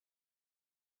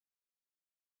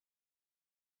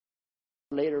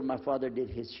Later, my father did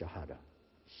his shahada.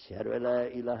 Ashhadu la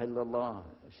ilaha illallah,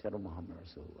 ashhadu Muhammad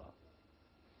Rasulullah.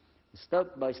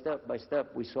 Step by step by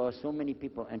step, we saw so many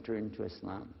people enter into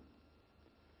Islam.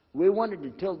 We wanted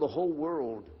to tell the whole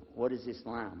world what is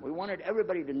Islam. We wanted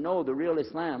everybody to know the real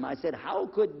Islam. I said, how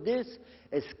could this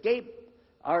escape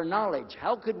our knowledge?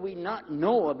 How could we not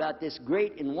know about this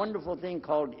great and wonderful thing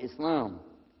called Islam?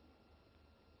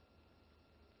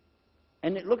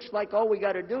 And it looks like all we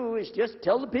got to do is just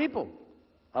tell the people.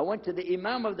 I went to the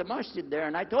imam of the masjid there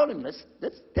and I told him, let's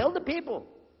tell the people.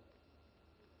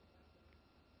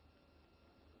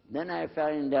 Then I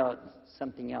found out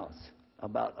something else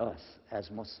about us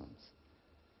as Muslims.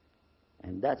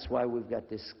 And that's why we've got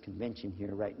this convention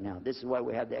here right now. This is why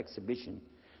we have the exhibition.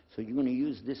 So you're going to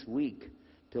use this week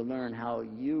to learn how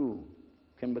you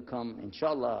can become,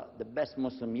 inshallah, the best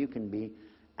Muslim you can be,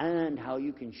 and how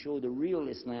you can show the real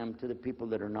Islam to the people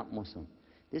that are not Muslim.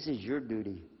 This is your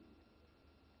duty.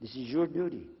 This is your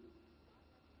duty.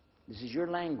 This is your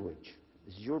language.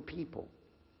 This is your people.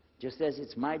 Just as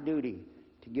it's my duty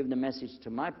to give the message to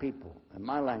my people and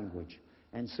my language.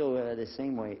 And so the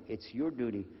same way, it's your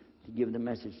duty to give the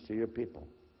message to your people.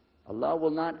 Allah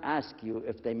will not ask you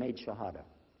if they made shahada,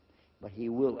 but He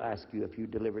will ask you if you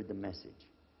delivered the message.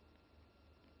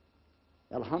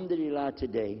 Alhamdulillah,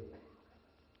 today,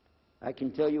 I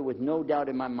can tell you with no doubt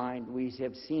in my mind, we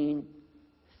have seen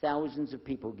thousands of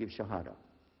people give shahada.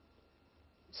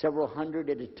 Several hundred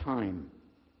at a time.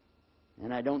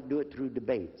 And I don't do it through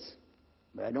debates.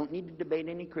 But I don't need to debate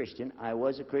any Christian. I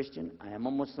was a Christian. I am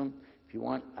a Muslim. If you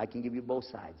want, I can give you both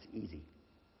sides. Easy.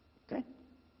 Okay?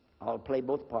 I'll play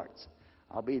both parts.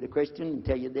 I'll be the Christian and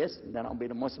tell you this, and then I'll be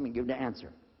the Muslim and give the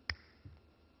answer.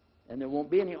 And there won't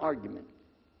be any argument.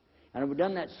 And I've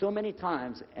done that so many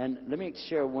times. And let me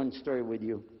share one story with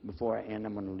you before I end.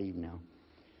 I'm going to leave now.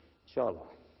 Inshallah.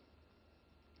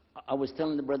 I was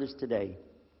telling the brothers today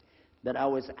that I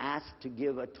was asked to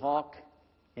give a talk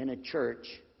in a church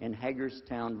in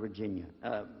Hagerstown,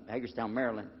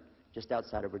 Maryland, just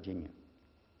outside of Virginia.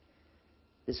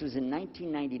 This was in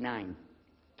 1999.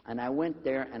 And I went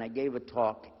there and I gave a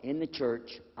talk in the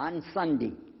church on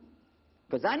Sunday.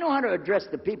 Because I know how to address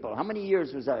the people. How many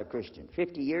years was I a Christian?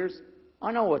 50 years?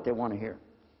 I know what they want to hear.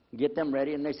 Get them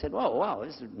ready, and they said, oh, wow,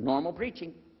 this is normal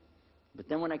preaching. But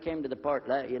then when I came to the part,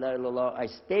 La ilaha illallah, I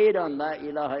stayed on La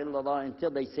ilaha illallah until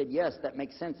they said, yes, that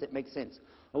makes sense, it makes sense.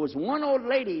 There was one old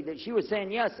lady that she was saying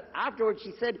yes. Afterwards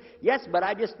she said, yes, but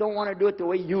I just don't want to do it the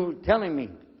way you're telling me.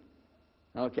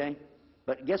 Okay?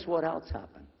 But guess what else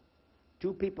happened?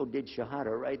 2 people did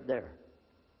shahada right there.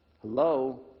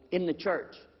 Hello? In the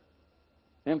church.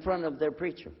 In front of their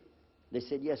preacher. They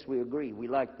said, yes, we agree. We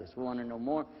like this. We want to know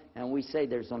more. And we say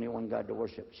there's only one God to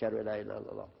worship. Ashhadu la ilaha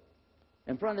illallah.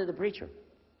 In front of the preacher.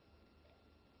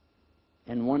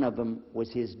 And one of them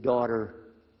was his daughter.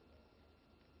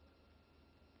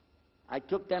 I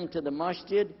took them to the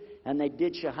masjid, and they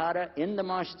did shahada in the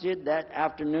masjid that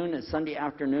afternoon, a Sunday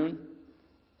afternoon.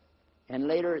 And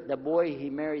later, the boy, he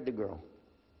married the girl.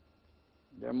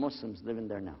 They're Muslims living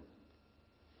there now.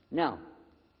 Now,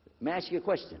 let me ask you a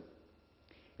question.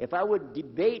 If I would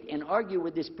debate and argue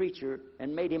with this preacher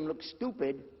and made him look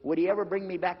stupid, would he ever bring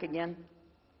me back again?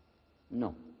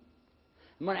 No.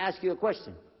 I'm going to ask you a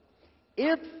question.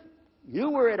 If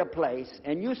you were at a place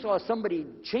and you saw somebody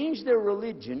change their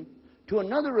religion to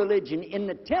another religion in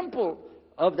the temple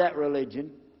of that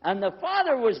religion, and the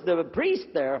father was the priest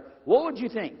there, what would you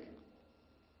think?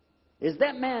 Is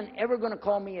that man ever going to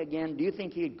call me again? Do you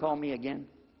think he'd call me again?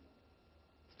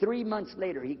 3 months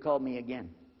later, he called me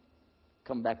again.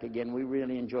 Come back again. We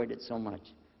really enjoyed it so much.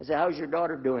 I said, how's your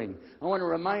daughter doing? I want to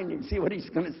remind him, see what he's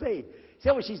going to say. He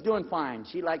said, well, she's doing fine.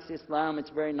 She likes Islam. It's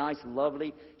very nice,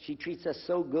 lovely. She treats us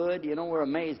so good. You know, we're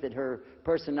amazed at her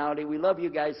personality. We love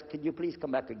you guys. Could you please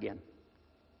come back again?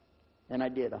 And I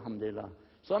did, alhamdulillah.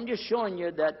 So I'm just showing you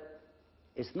that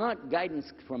it's not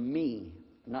guidance from me,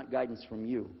 not guidance from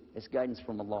you. It's guidance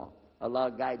from Allah.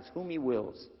 Allah guides whom He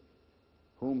wills.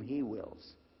 Whom He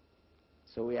wills.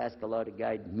 So we ask Allah to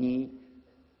guide me,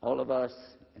 all of us,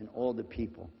 and all the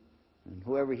people. And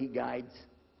whoever He guides,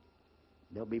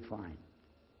 they'll be fine.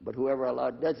 But whoever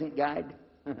Allah doesn't guide,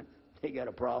 they got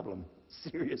a problem.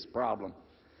 Serious problem.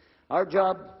 Our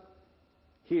job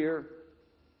here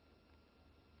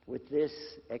with this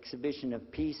exhibition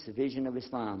of peace, vision of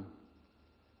Islam,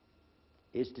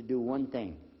 is to do one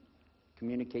thing.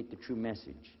 Communicate the true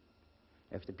message.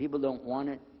 If the people don't want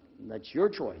it, that's your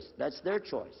choice. That's their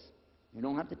choice. You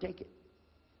don't have to take it.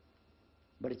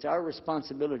 But it's our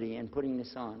responsibility in putting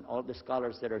this on, all the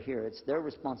scholars that are here, it's their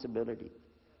responsibility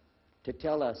to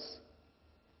tell us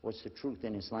what's the truth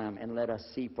in Islam and let us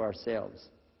see for ourselves.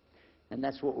 And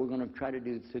that's what we're going to try to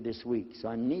do through this week. So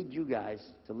I need you guys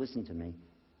to listen to me.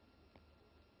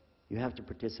 You have to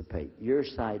participate. Your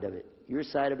side of it. Your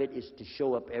side of it is to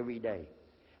show up every day.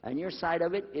 And your side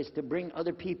of it is to bring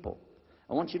other people.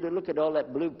 I want you to look at all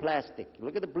that blue plastic.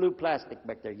 Look at the blue plastic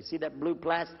back there. You see that blue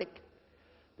plastic?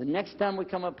 The next time we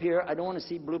come up here, I don't want to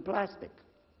see blue plastic.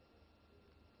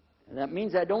 And that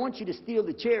means I don't want you to steal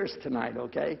the chairs tonight,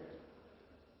 okay?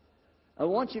 I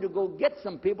want you to go get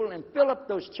some people and fill up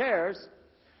those chairs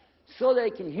so they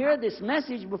can hear this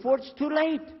message before it's too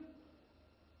late.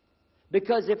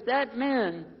 Because if that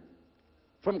man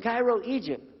from Cairo,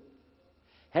 Egypt,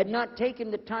 had not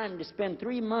taken the time to spend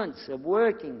 3 months of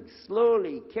working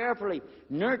slowly, carefully,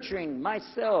 nurturing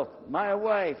myself, my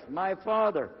wife, my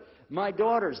father, my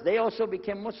daughters. They also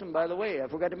became Muslim, by the way. I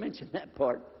forgot to mention that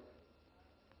part.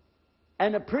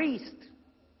 And a priest.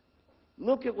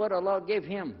 Look at what Allah gave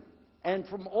him. And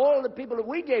from all the people that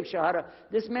we gave Shahada,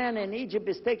 this man in Egypt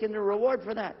is taking the reward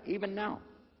for that, even now.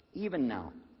 Even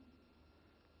now.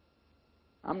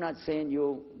 I'm not saying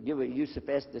you'll give a Yusuf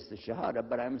Estes the Shahada,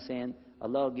 but I'm saying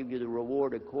Allah will give you the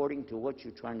reward according to what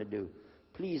you're trying to do.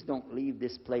 Please don't leave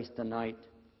this place tonight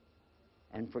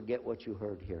and forget what you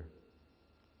heard here.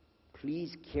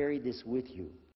 Please carry this with you.